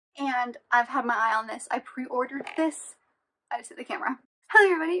and I've had my eye on this. I pre-ordered this. I just hit the camera.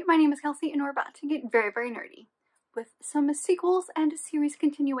 Hello everybody, my name is Kelsey and we're about to get very, very nerdy with some sequels and series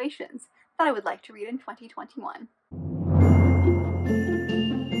continuations that I would like to read in 2021.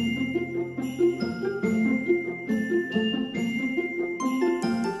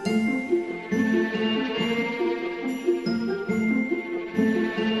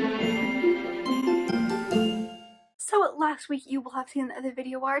 So last week you will have seen the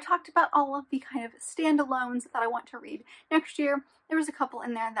video where I talked about all of the kind of standalones that I want to read next year. There was a couple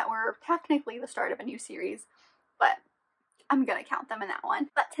in there that were technically the start of a new series, but I'm gonna count them in that one.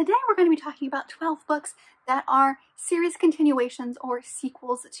 But today we're going to be talking about 12 books that are series continuations or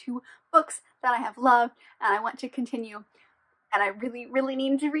sequels to books that I have loved and I want to continue. And I really, really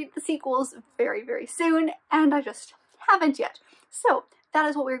need to read the sequels very, very soon, and I just haven't yet. So that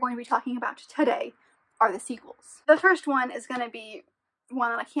is what we're going to be talking about today, are the sequels. The first one is going to be one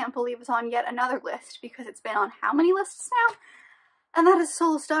that I can't believe is on yet another list because it's been on how many lists now? And that is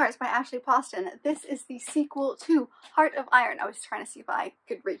Soul of Stars by Ashley Poston. This is the sequel to Heart of Iron. I was trying to see if I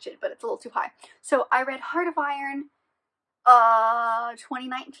could reach it, but it's a little too high. So I read Heart of Iron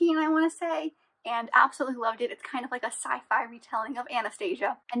 2019, I want to say, and absolutely loved it. It's kind of like a sci-fi retelling of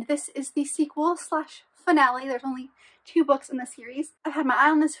Anastasia. And this is the sequel slash finale. There's only 2 books in the series. I've had my eye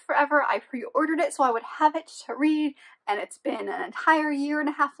on this forever. I pre-ordered it so I would have it to read, and it's been an entire year and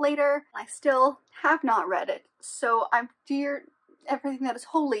a half later. I still have not read it. So I'm dear everything that is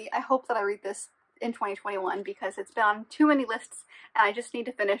holy. I hope that I read this in 2021 because it's been on too many lists and I just need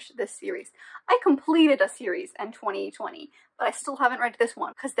to finish this series. I completed a series in 2020, but I still haven't read this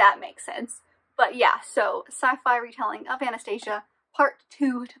one because that makes sense. But yeah, so sci-fi retelling of Anastasia, part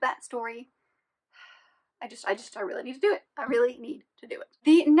 2 to that story. I really need to do it. I really need to do it.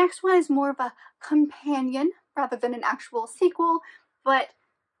 The next one is more of a companion rather than an actual sequel, but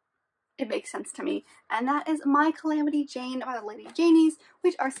it makes sense to me. And that is My Calamity Jane by the Lady Janies,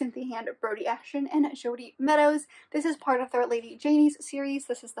 which are Cynthia Hand, Brody Ashton, and Jodi Meadows. This is part of their Lady Janies series.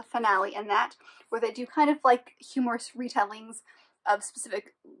 This is the finale in that, where they do kind of like humorous retellings of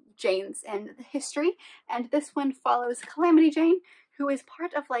specific Janes in the history. And this one follows Calamity Jane, who is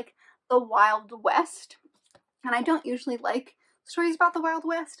part of like the Wild West. And I don't usually like stories about the Wild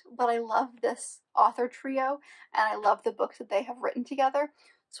West, but I love this author trio and I love the books that they have written together,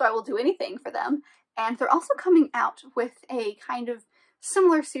 so I will do anything for them. And they're also coming out with a kind of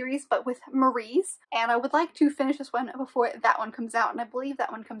similar series but with Marie's, and I would like to finish this one before that one comes out, and I believe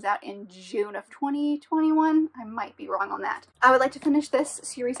that one comes out in June of 2021. I might be wrong on that. I would like to finish this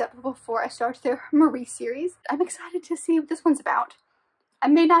series up before I start their Marie series. I'm excited to see what this one's about. I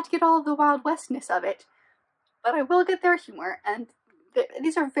may not get all of the Wild Westness of it, but I will get their humor, and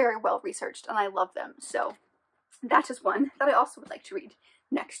these are very well researched and I love them. So that is one that I also would like to read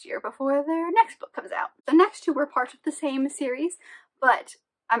next year before their next book comes out. The next 2 were part of the same series, but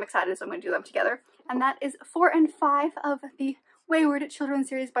I'm excited, so I'm going to do them together. And that is 4 and 5 of the Wayward Children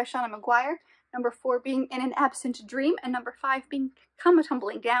series by Shauna Maguire. Number 4 being In an Absent Dream, and number 5 being Come a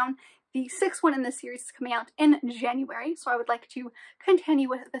Tumbling Down. The 6th one in this series is coming out in January, so I would like to continue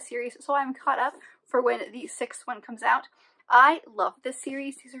with the series so I'm caught up for when the 6th one comes out. I love this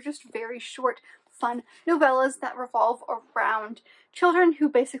series. These are just very short, fun novellas that revolve around children who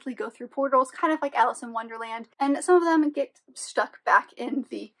basically go through portals, kind of like Alice in Wonderland, and some of them get stuck back in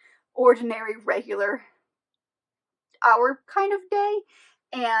the ordinary, regular, our kind of day,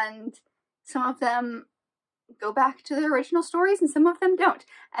 and some of them go back to their original stories and some of them don't.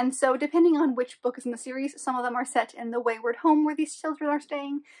 And so depending on which book is in the series, some of them are set in the wayward home where these children are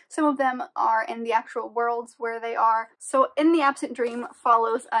staying, some of them are in the actual worlds where they are. So In the Absent Dream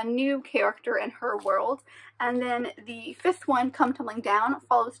follows a new character in her world, and then the 5th one, Come Tumbling Down,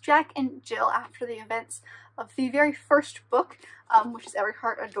 follows Jack and Jill after the events of the very first book, which is Every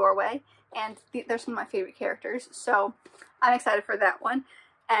Heart a Doorway, and they're some of my favorite characters, so I'm excited for that one.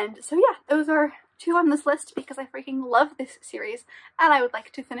 And so yeah, those are 2 on this list because I freaking love this series and I would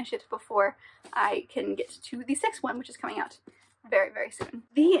like to finish it before I can get to the 6th one, which is coming out very, very soon.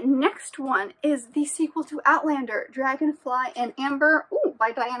 The next one is the sequel to Outlander, Dragonfly and Amber,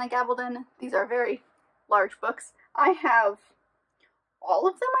 by Diana Gabaldon. These are very large books. I have all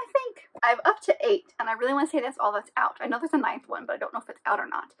of them, I think. I have up to 8, and I really want to say that's all that's out. I know there's a 9th one, but I don't know if it's out or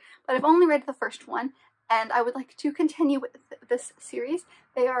not. But I've only read the first one, and I would like to continue with this series.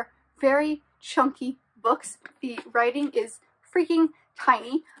 They are very chunky books. The writing is freaking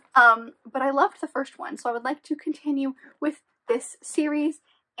tiny, but I loved the first one, so I would like to continue with this series,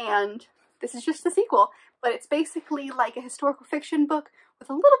 and this is just the sequel, but it's basically like a historical fiction book with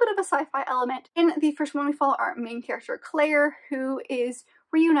a little bit of a sci-fi element. In the first one, we follow our main character, Claire, who is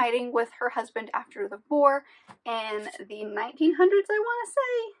reuniting with her husband after the war in the 1900s, I want to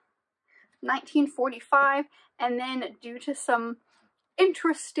say, 1945, and then due to some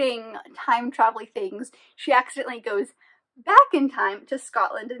interesting time travel things, she accidentally goes back in time to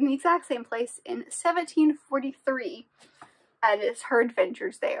Scotland in the exact same place in 1743, and it's her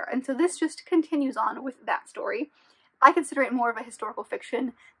adventures there. And so this just continues on with that story. I consider it more of a historical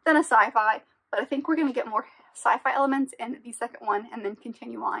fiction than a sci-fi, but I think we're going to get more sci-fi elements in the second one and then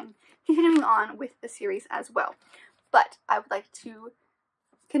continuing on with the series as well. But I would like to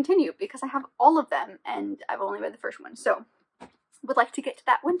continue because I have all of them and I've only read the first one, so would like to get to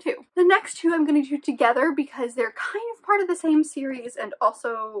that one too. The next two I'm going to do together because they're kind of part of the same series and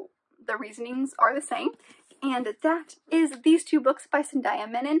also the reasonings are the same. And that is these two books by Zendaya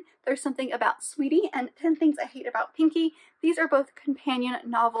Menon. There's Something About Sweetie and 10 Things I Hate About Pinky. These are both companion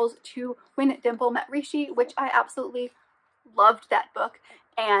novels to When Dimple Met Rishi, which I absolutely loved that book.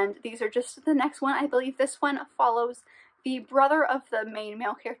 And these are just the next one. I believe this one follows the brother of the main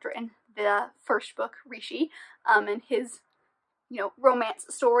male character in the first book, Rishi, and his, romance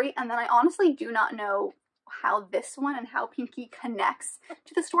story. And then I honestly do not know how this one and how Pinky connects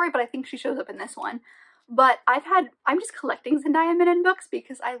to the story, but I think she shows up in this one. But I'm just collecting Zendaya Menon books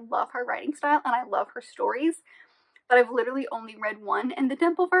because I love her writing style and I love her stories. But I've literally only read one in the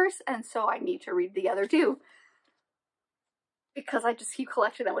Dimpleverse, and so I need to read the other two because I just keep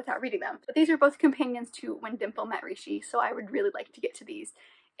collecting them without reading them. But these are both companions to When Dimple Met Rishi, so I would really like to get to these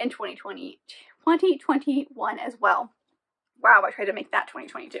in 2021 as well. Wow, I tried to make that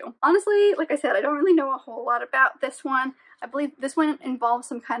 2022. Honestly, like I said, I don't really know a whole lot about this one. I believe this one involves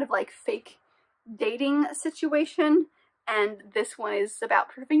some kind of like fake dating situation, and this one is about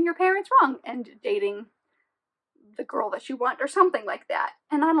proving your parents wrong and dating the girl that you want or something like that.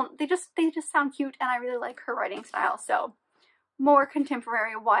 And they just sound cute and I really like her writing style, so more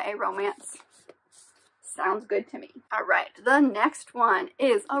contemporary YA romance sounds good to me. Alright, the next one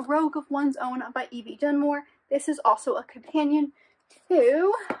is A Rogue of One's Own by Evie Dunmore. This is also a companion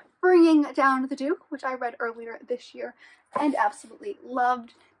to Bringing Down the Duke, which I read earlier this year and absolutely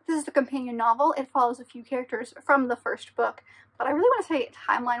loved. This is the companion novel. It follows a few characters from the first book, but I really want to say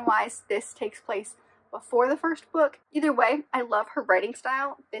timeline-wise, this takes place before the first book. Either way, I love her writing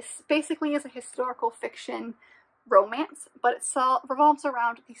style. This basically is a historical fiction romance, but it revolves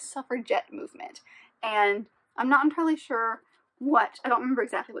around the suffragette movement, and I'm not entirely sure I don't remember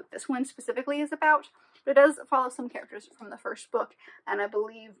exactly what this one specifically is about, but it does follow some characters from the first book, and I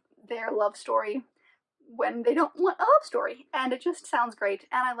believe their love story when they don't want a love story, and it just sounds great,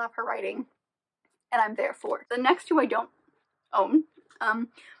 and I love her writing, and I'm there for it. The next two I don't own,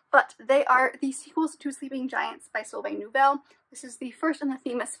 but they are the sequels to Sleeping Giants by Sylvain Neuvel. This is the first in the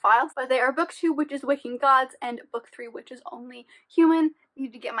Themis Files, but they are book 2, which is Waking Gods, and book 3, which is Only Human. I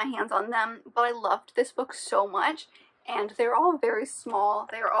need to get my hands on them, but I loved this book so much, and they're all very small.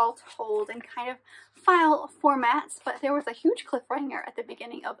 They're all told in kind of file formats, but there was a huge cliffhanger at the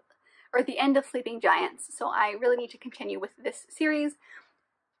beginning of, or at the end of Sleeping Giants, so I really need to continue with this series.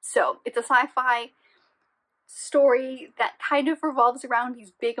 So it's a sci-fi story that kind of revolves around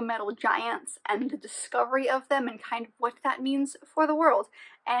these big metal giants and the discovery of them and kind of what that means for the world,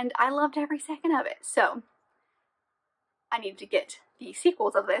 and I loved every second of it. So I need to get the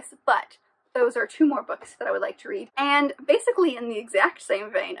sequels of this, but those are 2 more books that I would like to read. And basically in the exact same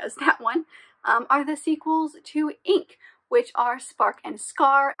vein as that one are the sequels to Ink, which are Spark and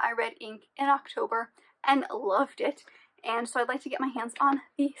Scar. I read Ink in October and loved it, and so I'd like to get my hands on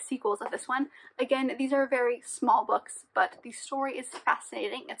the sequels of this one. Again, these are very small books, but the story is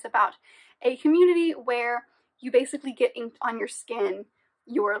fascinating. It's about a community where you basically get inked on your skin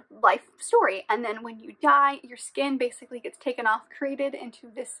your life story, and then when you die, your skin basically gets taken off, created into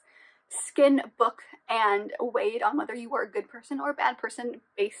this skin book, and weighed on whether you are a good person or a bad person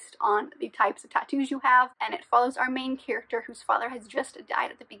based on the types of tattoos you have. And it follows our main character, whose father has just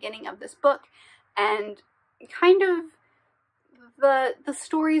died at the beginning of this book, and kind of the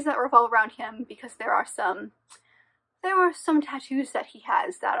stories that revolve around him, because there are some tattoos that he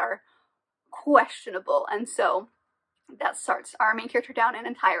has that are questionable, and so that starts our main character down an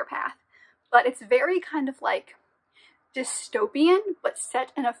entire path. But it's very kind of like dystopian, but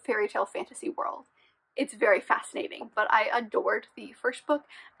set in a fairy tale fantasy world. It's very fascinating, but I adored the first book,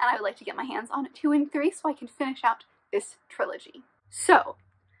 and I would like to get my hands on 2 and 3 so I can finish out this trilogy. So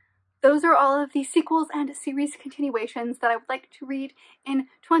those are all of the sequels and series continuations that I would like to read in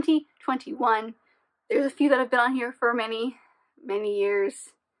 2021. There's a few that have been on here for many, many years.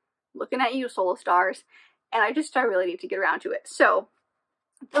 Looking at you, Solo Stars. And I really need to get around to it. So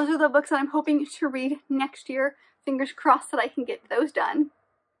those are the books that I'm hoping to read next year. Fingers crossed that I can get those done.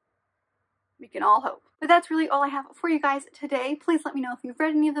 We can all hope. But that's really all I have for you guys today. Please let me know if you've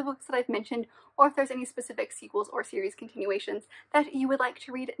read any of the books that I've mentioned, or if there's any specific sequels or series continuations that you would like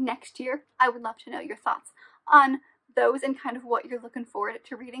to read next year. I would love to know your thoughts on those and kind of what you're looking forward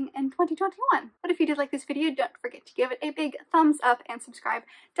to reading in 2021. But if you did like this video, don't forget to give it a big thumbs up and subscribe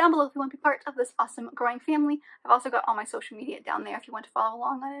down below if you want to be part of this awesome growing family. I've also got all my social media down there if you want to follow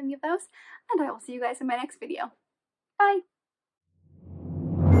along on any of those. And I will see you guys in my next video. Bye!